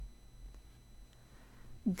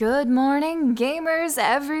Good morning, gamers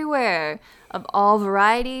everywhere, of all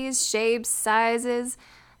varieties, shapes, sizes.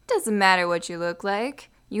 Doesn't matter what you look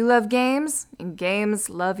like. You love games, and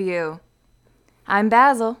games love you. I'm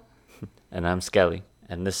Bazile, And I'm Skelly,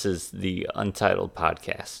 and this is the Untitled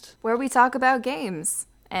Podcast. where we talk about games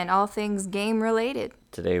and all things game related.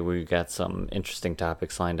 Today we got some interesting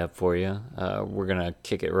topics lined up for you. We're going to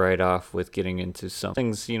kick it right off with getting into some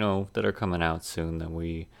things, that are coming out soon that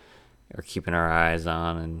we are keeping our eyes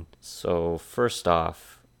on. And so first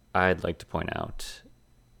off, I'd like to point out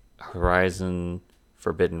Horizon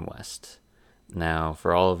Forbidden West. Now,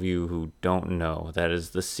 for all of you who don't know, that is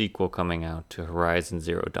the sequel coming out to Horizon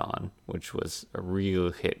Zero Dawn, which was a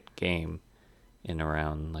real hit game in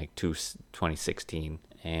around 2016.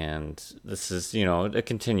 And this is, a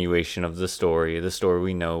continuation of the story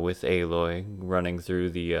we know with Aloy running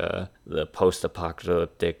through the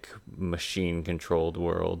post-apocalyptic machine-controlled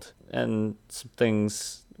world. And some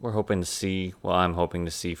things we're hoping to see, I'm hoping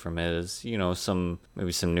to see from it is,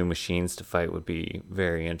 maybe some new machines to fight would be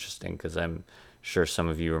very interesting, because I'm sure some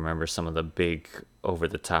of you remember some of the big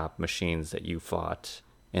over-the-top machines that you fought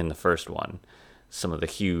in the first one. Some of the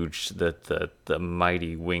huge, the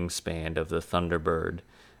mighty wingspan of the Thunderbird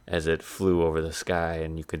as it flew over the sky,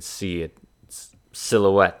 and you could see its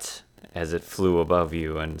silhouette as it flew above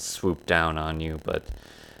you and swooped down on you. But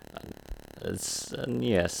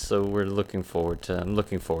yes, so I'm looking forward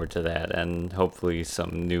to that, and hopefully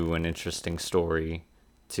some new and interesting story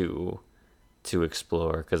to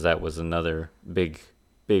explore, because that was another big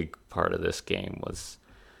part of this game, was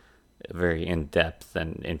a very in-depth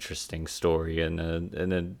and interesting story in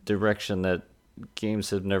a direction that games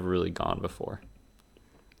have never really gone before.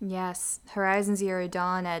 Yes, Horizon Zero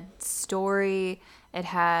Dawn had story, it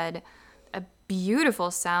had a beautiful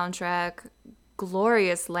soundtrack,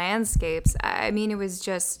 glorious landscapes. I mean, it was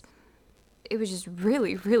just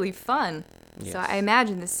really, really fun. Yes. So I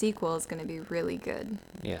imagine the sequel is going to be really good.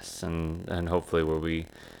 Yes, and hopefully we'll be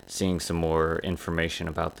seeing some more information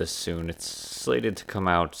about this soon. It's slated to come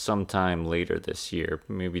out sometime later this year,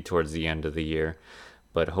 maybe towards the end of the year,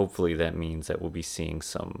 but hopefully that means that we'll be seeing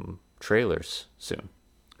some trailers soon.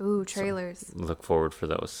 Ooh, trailers. So look forward for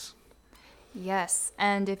those. Yes,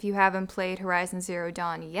 and if you haven't played Horizon Zero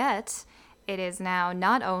Dawn yet, it is now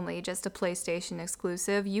not only just a PlayStation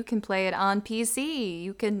exclusive, you can play it on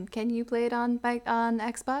PC. Can you play it on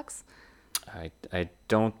Xbox? I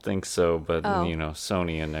don't think so, but Oh.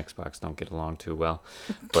 Sony and Xbox don't get along too well.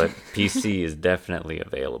 But PC is definitely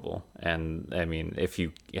available, and I mean, if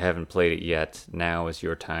you haven't played it yet, now is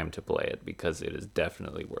your time to play it, because it is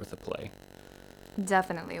definitely worth a play.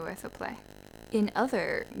 Definitely worth a play. In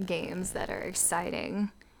other games that are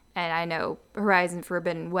exciting, and I know Horizon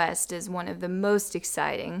Forbidden West is one of the most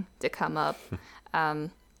exciting to come up.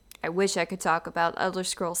 I wish I could talk about Elder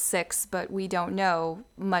Scrolls 6, but we don't know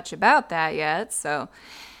much about that yet. So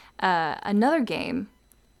another game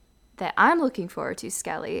that I'm looking forward to,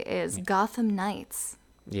 Skelly, is Gotham Knights.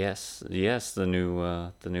 Yes, the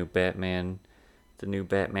new Batman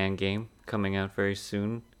game coming out very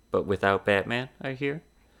soon, but without Batman, I hear.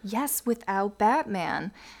 Yes, without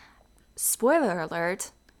Batman. Spoiler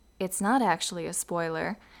alert, it's not actually a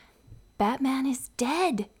spoiler. Batman is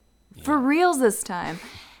dead. Yeah. For reals this time.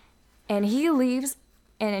 And he leaves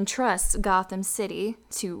and entrusts Gotham City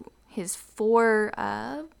to his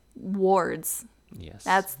 4 wards. Yes.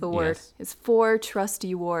 That's the word. Yes. His 4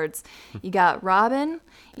 trusty wards. You got Robin,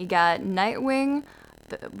 you got Nightwing,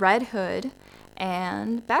 the Red Hood,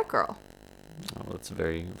 and Batgirl. Oh, it's a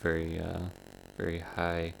very, very, very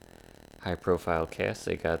high profile cast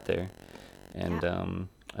they got there. And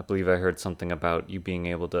I believe I heard something about you being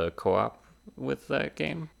able to co-op with that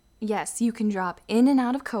game. Yes, you can drop in and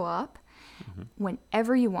out of co-op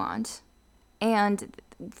whenever you want. And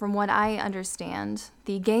from what I understand,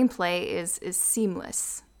 the gameplay is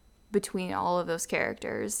seamless between all of those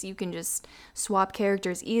characters. You can just swap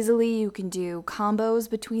characters easily. You can do combos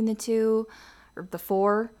between the 2, or the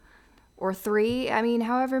 4, or 3. I mean,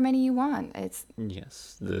 however many you want.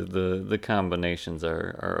 Yes, the combinations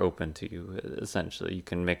are open to you. Essentially, you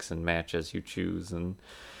can mix and match as you choose, and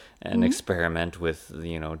experiment with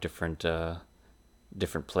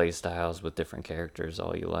different play styles with different characters,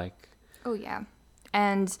 all you like. Oh yeah,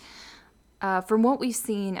 and from what we've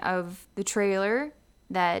seen of the trailer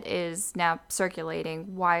that is now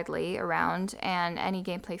circulating widely around, and any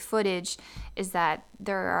gameplay footage, is that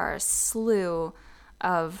there are a slew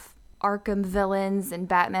of Arkham villains and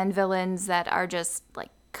Batman villains that are just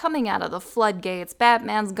coming out of the floodgates.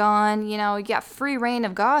 Batman's gone, you got free reign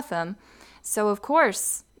of Gotham, so of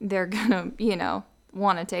course they're gonna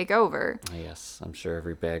want to take over. Yes, I'm sure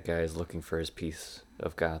every bad guy is looking for his piece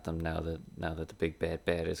of Gotham now that the big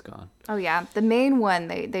bad is gone. Oh yeah, the main one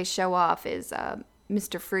they show off is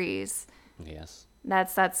Mr. Freeze. Yes.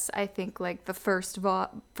 That's I think like the first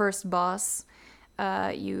boss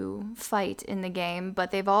you fight in the game,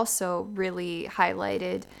 but they've also really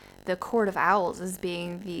highlighted the Court of Owls as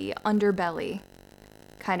being the underbelly,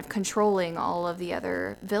 kind of controlling all of the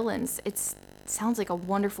other villains. It sounds like a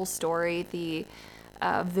wonderful story. The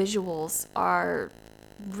visuals are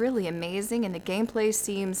really amazing, and the gameplay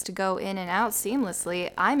seems to go in and out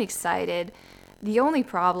seamlessly. I'm excited. The only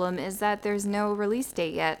problem is that there's no release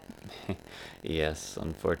date yet. Yes,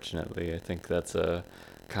 unfortunately, I think that's a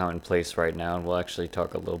commonplace right now, and we'll actually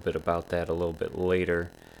talk a little bit about that a little bit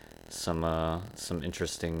later. Some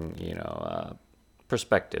interesting,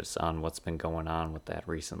 perspectives on what's been going on with that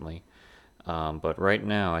recently. But right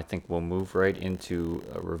now, I think we'll move right into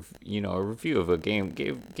a review of a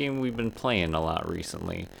game we've been playing a lot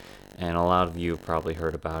recently, and a lot of you have probably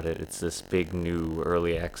heard about it. It's this big new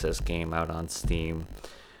early access game out on Steam,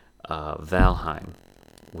 Valheim,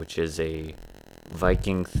 which is a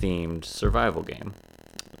Viking-themed survival game.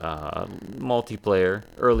 Multiplayer,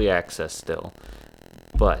 early access still,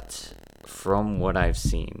 but from what I've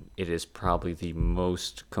seen, it is probably the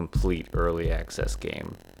most complete early access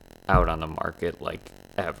game out on the market, like,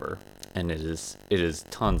 ever. And it is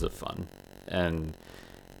tons of fun. And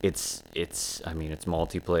it's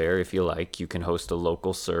multiplayer. If you like, you can host a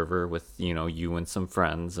local server with, you and some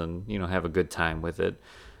friends, and, have a good time with it.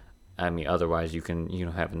 I mean, otherwise you can,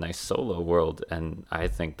 have a nice solo world, and I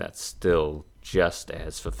think that's still just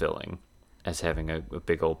as fulfilling as having a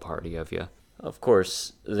big old party of you. Of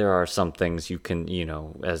course, there are some things you can,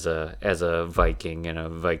 as a Viking in a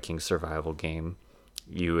Viking survival game,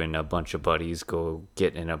 you and a bunch of buddies go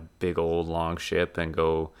get in a big old long ship and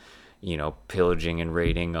go, pillaging and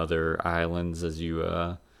raiding other islands as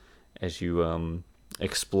you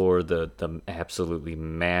explore the absolutely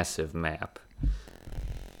massive map.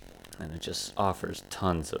 And it just offers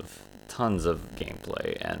tons of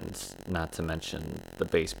gameplay, and not to mention the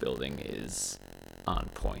base building is on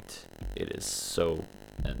point. It is so,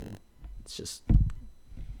 and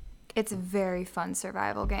it's a very fun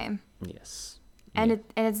survival game. Yes. And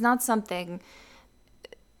it's not something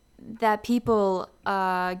that people,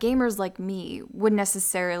 gamers like me, would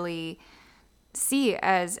necessarily see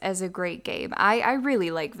as a great game. I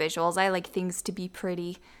really like visuals. I like things to be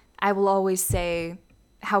pretty. I will always say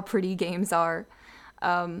how pretty games are.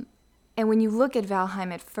 And when you look at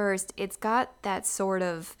Valheim at first, it's got that sort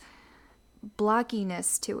of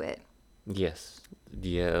blockiness to it. Yes.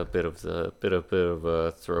 Yeah, a bit of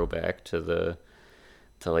a throwback to the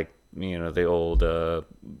old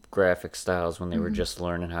graphic styles when they were just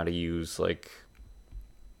learning how to use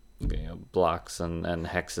blocks and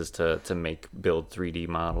hexes to build 3D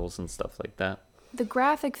models and stuff like that. The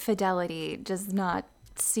graphic fidelity does not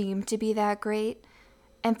seem to be that great,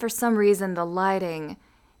 and for some reason the lighting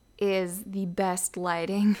is the best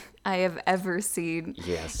lighting I have ever seen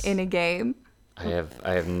in a game. I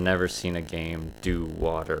have never seen a game do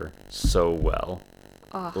water so well.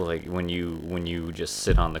 Like when you just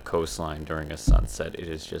sit on the coastline during a sunset, it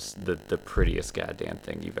is just the prettiest goddamn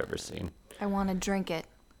thing you've ever seen. I want to drink it.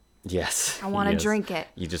 Yes. I want to drink it.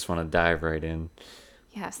 You just want to dive right in.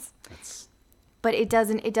 Yes. But it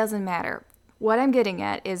doesn't matter. What I'm getting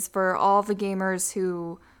at is for all the gamers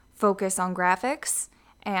who focus on graphics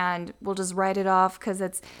and will just write it off because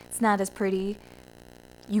it's not as pretty,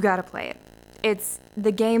 you got to play it. It's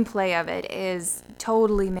the gameplay of it is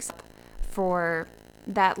totally mixed up for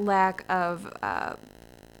that lack of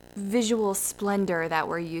visual splendor that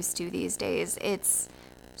we're used to these days. It's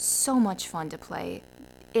so much fun to play.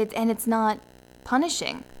 And it's not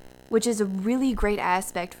punishing, which is a really great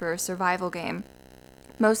aspect for a survival game.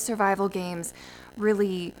 Most survival games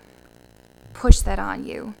really push that on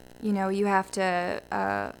you. You have to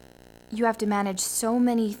manage so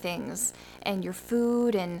many things, and your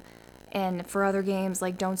food, and for other games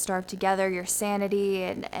like Don't Starve Together, your sanity,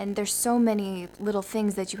 and there's so many little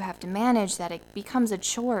things that you have to manage that it becomes a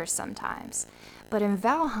chore sometimes. But in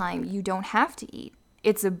Valheim, you don't have to eat.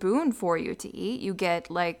 It's a boon for you to eat. You get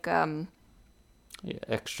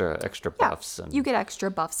extra buffs. And you get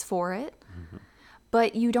extra buffs for it. Mm-hmm.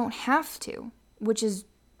 But you don't have to, which is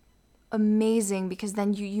amazing because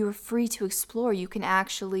then you're free to explore. You can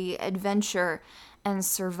actually adventure and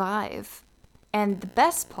survive. And the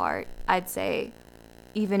best part, I'd say,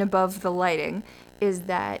 even above the lighting, is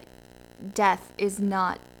that death is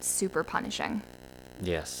not super punishing.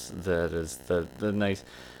 Yes, that is the nice.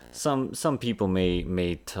 Some people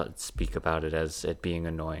may speak about it as it being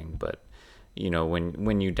annoying, but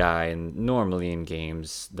when you die, and normally in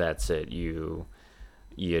games, that's it. You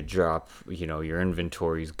drop, your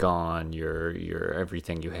inventory's gone, your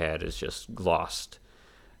everything you had is just lost.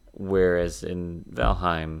 Whereas in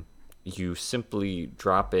Valheim, you simply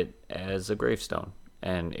drop it as a gravestone,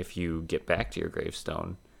 and if you get back to your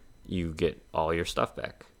gravestone, you get all your stuff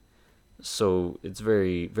back. So it's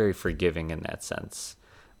very, very forgiving in that sense,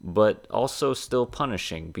 but also still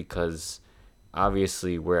punishing, because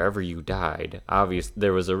obviously wherever you died,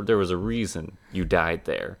 there was a reason you died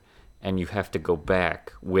there, and you have to go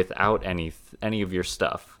back without any of your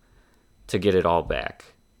stuff to get it all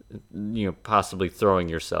back. Possibly throwing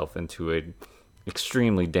yourself into an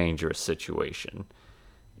extremely dangerous situation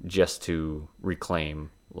just to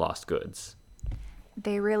reclaim lost goods.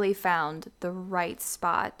 They really found the right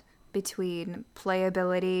spot between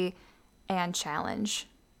playability and challenge.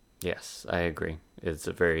 Yes, I agree. It's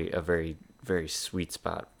a very, very sweet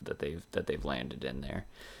spot that they've landed in there,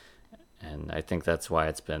 and I think that's why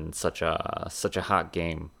it's been such a hot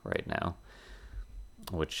game right now.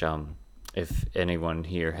 Which, if anyone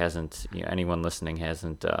here hasn't, anyone listening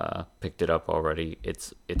hasn't picked it up already,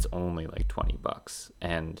 it's only like $20,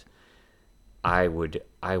 and I would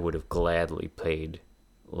have gladly paid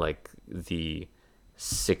like the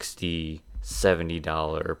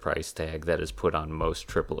 $60-$70 price tag that is put on most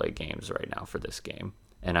AAA games right now for this game.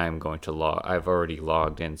 And I've already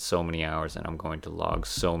logged in so many hours, and I'm going to log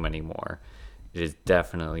so many more. It is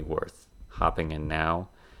definitely worth hopping in now,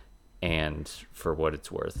 and for what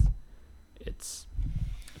it's worth, it's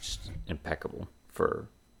just impeccable for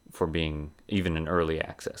being even an early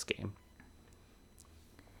access game.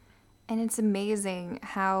 And it's amazing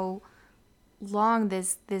how long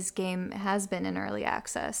this game has been in early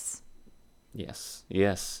access. Yes,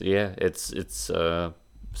 yeah. It's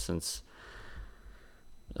since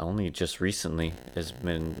only just recently has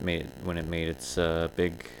been made, when it made its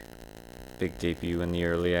big debut in the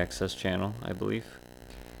early access channel, I believe.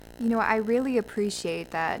 I really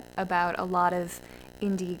appreciate that about a lot of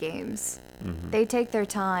indie games. Mm-hmm. They take their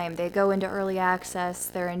time. They go into early access.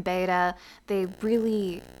 They're in beta. They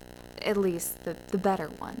really, at least the better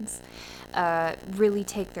ones, really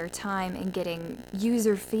take their time in getting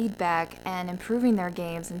user feedback and improving their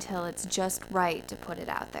games until it's just right to put it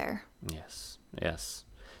out there. Yes.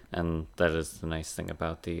 And that is the nice thing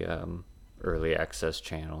about the early access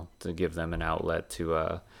channel, to give them an outlet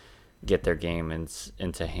to get their game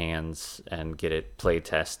into hands and get it play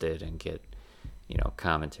tested and get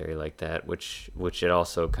commentary like that, which it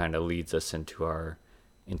also kind of leads us into our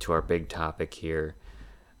big topic here,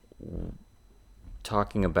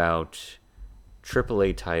 talking about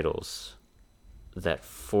AAA titles that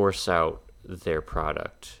force out their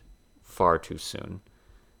product far too soon,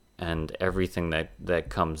 and everything that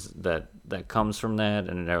comes from that,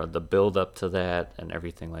 and the build up to that, and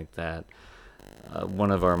everything like that. One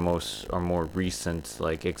of our more recent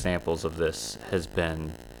examples of this has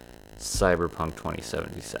been Cyberpunk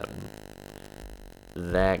 2077.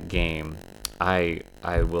 That game, I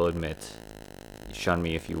will admit, shun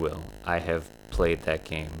me if you will, I have played that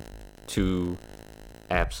game to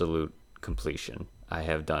absolute completion. I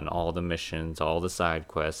have done all the missions, all the side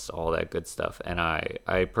quests, all that good stuff, and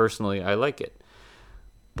I personally, I like it.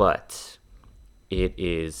 But it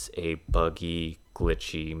is a buggy,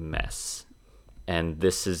 glitchy mess. And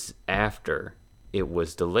this is after it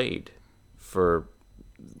was delayed for,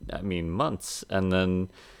 months, and then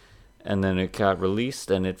it got released,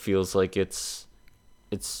 and it feels like it's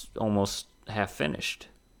almost half finished.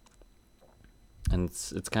 And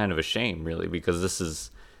it's kind of a shame, really, because this is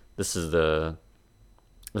the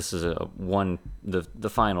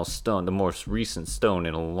final stone, the most recent stone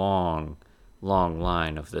in a long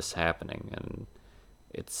line of this happening, and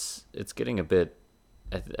it's getting a bit.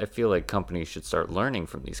 I feel like companies should start learning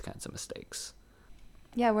from these kinds of mistakes.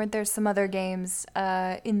 Yeah, weren't there some other games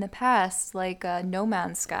in the past, like No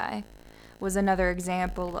Man's Sky was another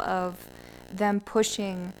example of them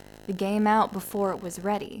pushing the game out before it was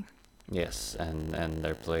ready. Yes, and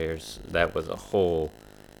their players, that was a whole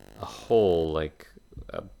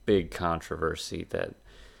a big controversy, that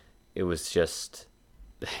it was just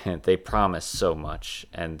they promised so much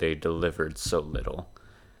and they delivered so little.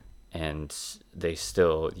 And they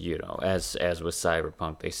still, as with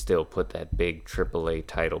Cyberpunk, they still put that big AAA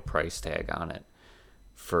title price tag on it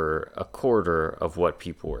for a quarter of what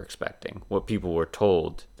people were expecting, what people were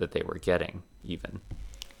told that they were getting, even.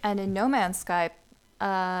 And in No Man's Sky,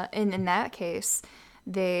 in that case,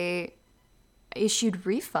 they issued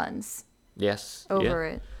refunds. Yes. Over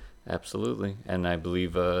it. Absolutely. And I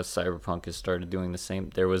believe Cyberpunk has started doing the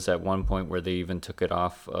same. There was at one point where they even took it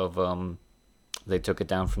off of They took it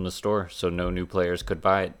down from the store, so no new players could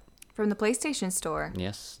buy it. From the PlayStation Store.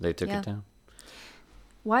 Yes, they took Yeah. it down.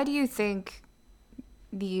 Why do you think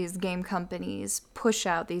these game companies push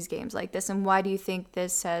out these games like this, and why do you think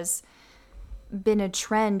this has been a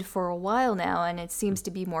trend for a while now and it seems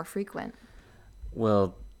to be more frequent?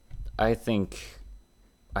 Well, I think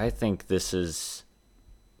this is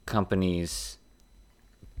companies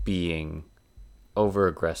being over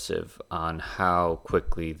aggressive on how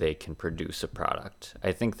quickly they can produce a product.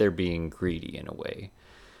 I think they're being greedy in a way.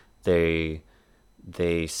 They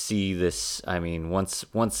see this, I mean, once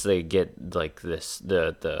they get like this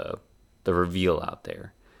the reveal out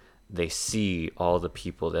there, they see all the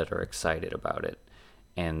people that are excited about it,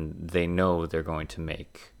 and they know they're going to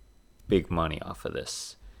make big money off of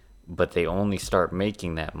this. But they only start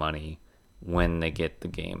making that money when they get the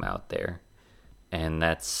game out there. And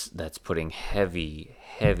that's putting heavy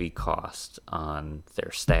cost on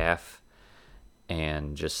their staff,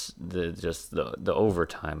 and just the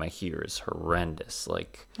overtime I hear is horrendous.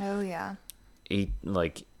 Like, Oh, yeah.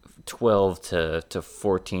 12 to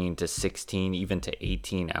 14 to 16, even to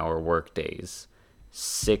 18-hour work days,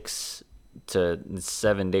 6 to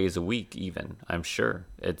 7 days a week, even. I'm sure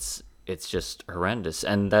it's just horrendous.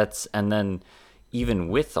 And then even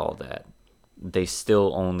with all that, they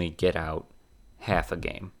still only get out half a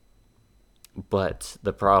game. But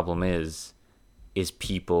the problem is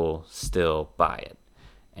people still buy it.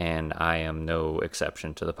 And I am no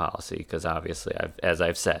exception to the policy, because obviously, as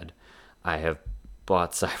I've said, I have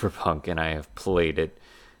bought CyberPunk and I have played it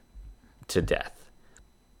to death.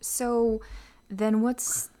 So then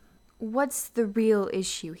what's the real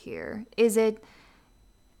issue here? Is it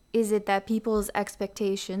that people's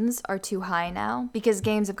expectations are too high now because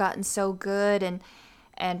games have gotten so good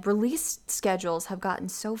and release schedules have gotten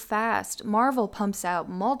so fast? Marvel pumps out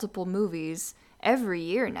multiple movies every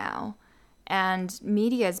year now, and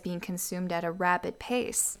media is being consumed at a rapid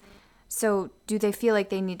pace. So do they feel like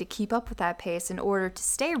they need to keep up with that pace in order to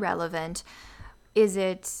stay relevant? Is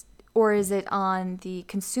it on the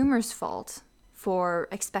consumer's fault for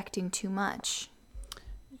expecting too much?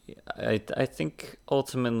 I think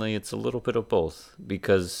ultimately it's a little bit of both,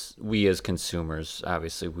 because we as consumers,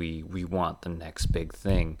 obviously we want the next big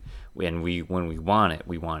thing, and when we want it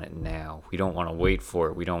now. We don't want to wait for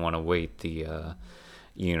it. We don't want to wait the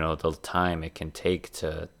time it can take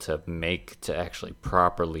to actually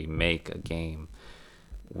properly make a game.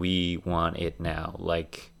 We want it now.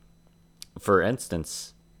 Like, for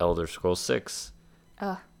instance, Elder Scrolls 6.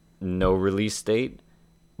 No release date,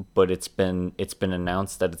 but it's been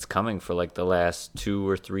announced that it's coming for like the last 2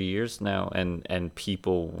 or 3 years now, and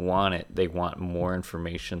people want it. They want more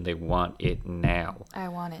information. They want it now. I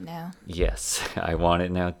want it now. Yes, I want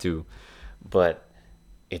it now too. But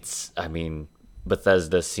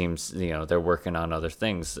Bethesda seems, they're working on other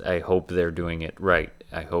things. I hope they're doing it right.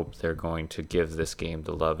 I hope they're going to give this game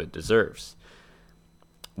the love it deserves.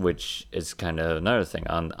 Which is kind of another thing.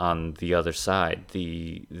 On the other side,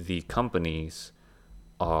 the companies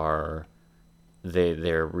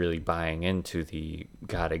they're really buying into the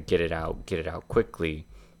gotta get it out quickly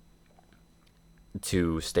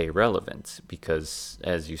to stay relevant, because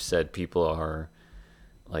as you said, people are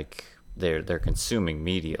like they're consuming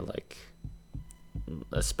media, like,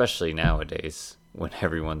 especially nowadays when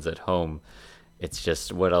everyone's at home. It's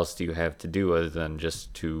just, what else do you have to do other than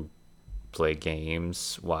just to play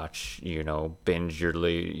games, watch, binge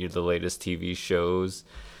the latest TV shows,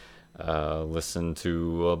 listen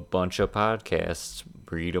to a bunch of podcasts,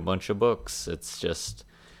 read a bunch of books. It's just,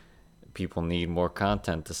 people need more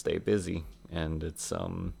content to stay busy, and it's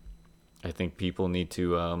I think people need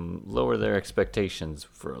to lower their expectations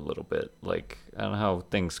for a little bit. Like, I don't know how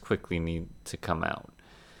things quickly need to come out,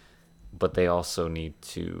 but they also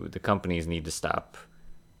the companies need to stop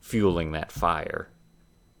fueling that fire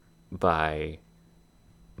by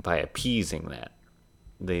appeasing that.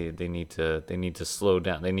 They need to slow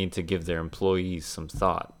down. They need to give their employees some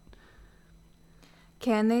thought.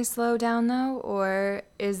 Can they slow down though, or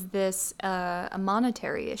is this a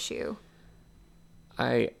monetary issue?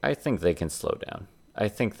 I think they can slow down. I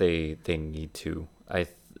think they need to. I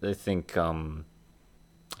think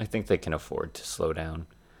they can afford to slow down.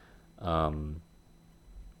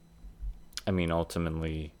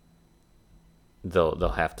 Ultimately, they'll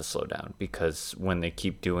have to slow down, because when they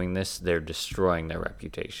keep doing this, they're destroying their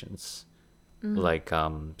reputations. Like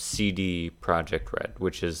CD Projekt Red,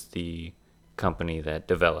 which is the company that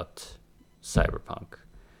developed Cyberpunk.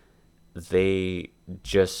 They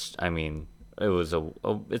just,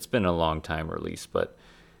 it's been a long time release, but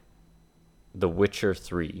The Witcher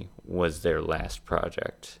 3 was their last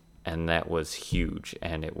project, and that was huge,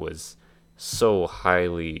 and it was so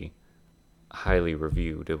highly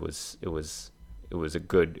reviewed. It was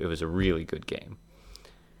a really good game.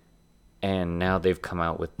 And now they've come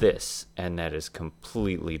out with this, and that has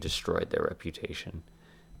completely destroyed their reputation.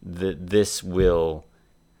 This will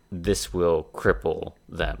cripple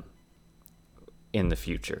them in the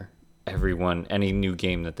future. Any new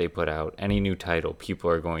game that they put out, any new title, people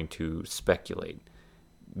are going to speculate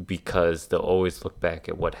because they'll always look back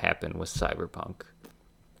at what happened with Cyberpunk.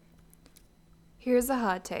 Here's a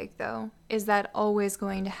hot take, though. Is that always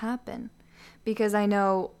going to happen? Because I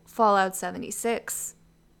know Fallout 76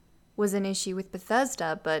 was an issue with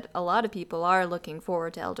Bethesda, but a lot of people are looking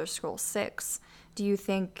forward to Elder Scrolls 6. Do you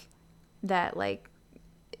think that, like,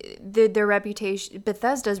 their reputation,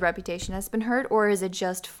 Bethesda's reputation has been hurt, or is it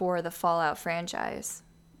just for the Fallout franchise?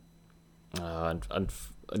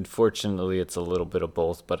 Unfortunately, it's a little bit of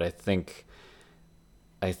both, but I think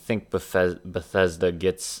Bethesda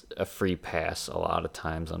gets a free pass a lot of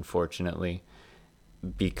times, unfortunately,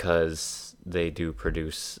 because they do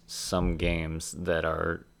produce some games that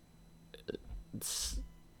are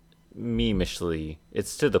memishly.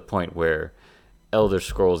 It's to the point where Elder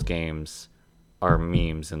Scrolls games are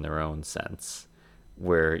memes in their own sense,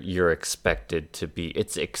 where it's expected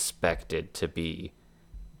to be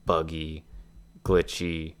buggy,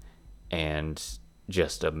 glitchy, and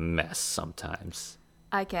just a mess sometimes.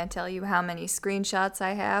 I can't tell you how many screenshots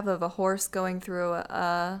I have of a horse going through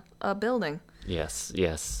a building. Yes,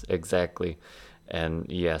 exactly. And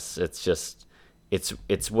yes,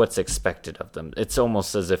 it's what's expected of them. It's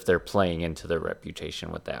almost as if they're playing into their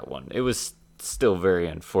reputation with that one. It was still very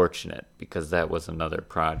unfortunate because that was another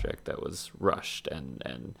project that was rushed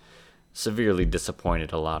and severely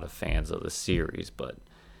disappointed a lot of fans of the series, but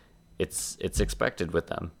it's expected with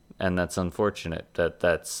them, and that's unfortunate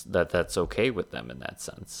that's okay with them in that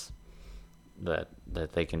sense, that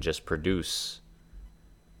they can just produce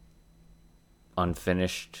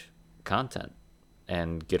unfinished content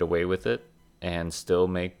and get away with it and still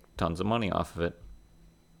make tons of money off of it.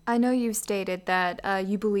 I know you've stated that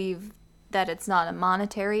you believe that it's not a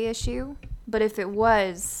monetary issue, but if it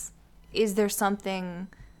was, is there something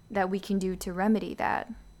that we can do to remedy that?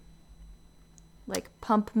 Like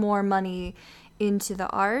pump more money into the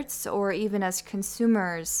arts, or even as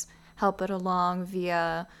consumers help it along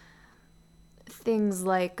via things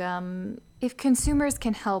like if consumers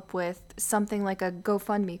can help with something like a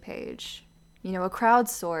GoFundMe page, a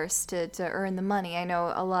crowdsource to earn the money. I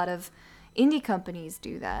know a lot of indie companies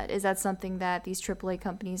do that. Is that something that these AAA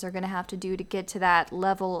companies are going to have to do to get to that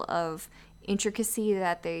level of intricacy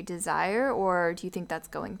that they desire, or do you think that's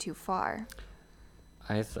going too far?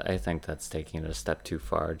 I think that's taking it a step too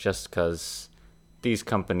far, just because these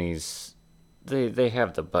companies, they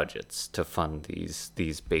have the budgets to fund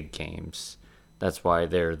these big games. That's why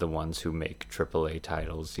they're the ones who make AAA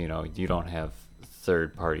titles. You don't have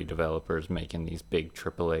third-party developers making these big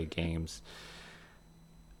AAA games.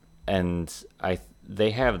 And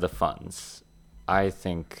they have the funds. I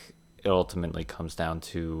think it ultimately comes down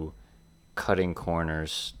to cutting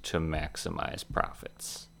corners to maximize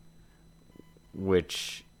profits.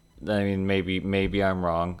 Which, I mean, maybe I'm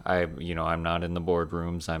wrong. I'm not in the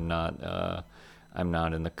boardrooms. I'm not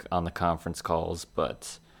on the conference calls.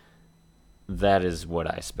 But that is what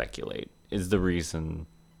I speculate is the reasoning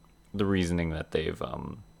that they've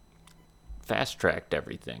fast-tracked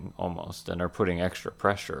everything almost and are putting extra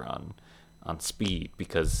pressure on speed,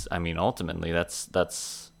 because I mean ultimately that's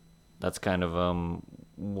kind of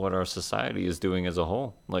what our society is doing as a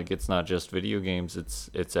whole. Like, it's not just video games,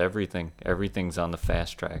 it's everything's on the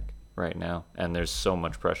fast track right now, and there's so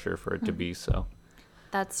much pressure for it to be so.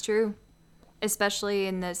 That's true, especially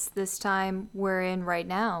in this time we're in right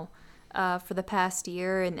now. For the past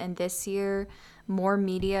year and this year, more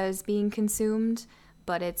media is being consumed,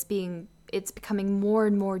 but it's becoming more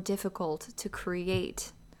and more difficult to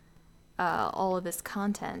create all of this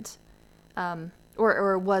content.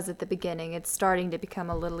 Or it was at the beginning. It's starting to become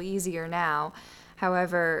a little easier now.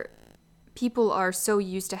 However, people are so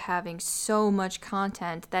used to having so much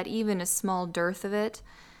content that even a small dearth of it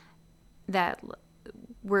that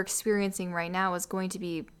we're experiencing right now is going to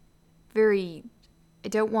be very, I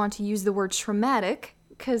don't want to use the word traumatic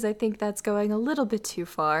because I think that's going a little bit too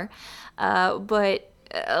far, but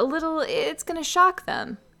it's going to shock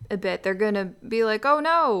them a bit. They're going to be like, oh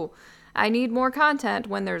no, I need more content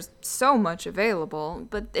when there's so much available,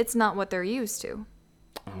 but it's not what they're used to.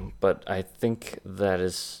 But I think that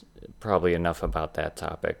is probably enough about that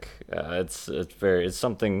topic. It's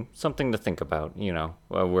something to think about.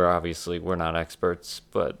 We're not experts,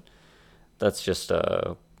 but that's just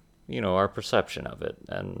our perception of it,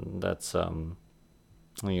 and that's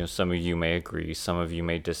Some of you may agree, some of you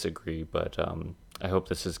may disagree, but I hope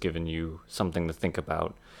this has given you something to think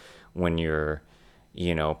about when you're,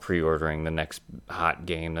 pre-ordering the next hot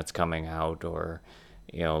game that's coming out, or,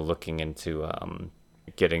 looking into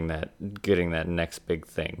getting that next big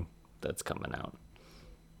thing that's coming out.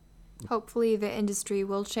 Hopefully the industry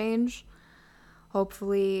will change.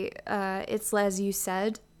 Hopefully it's as you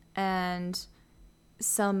said, and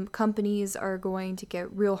some companies are going to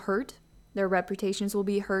get real hurt. Their reputations will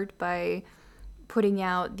be hurt by putting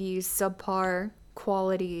out these subpar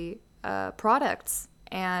quality products,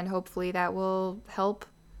 and hopefully that will help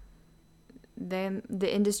the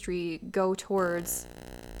industry go towards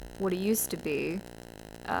what it used to be,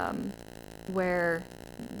 where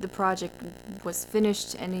the project was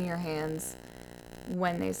finished and in your hands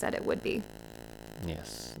when they said it would be.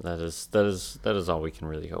 Yes, that is all we can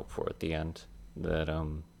really hope for at the end.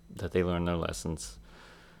 That they learn their lessons.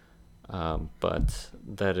 But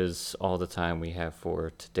that is all the time we have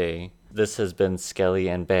for today. This has been Skelly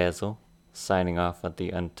and Bazile signing off at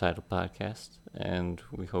the Untitled Podcast, and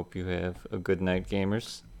we hope you have a good night,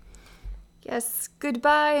 gamers. Yes,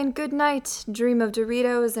 goodbye and good night. Dream of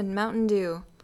Doritos and Mountain Dew.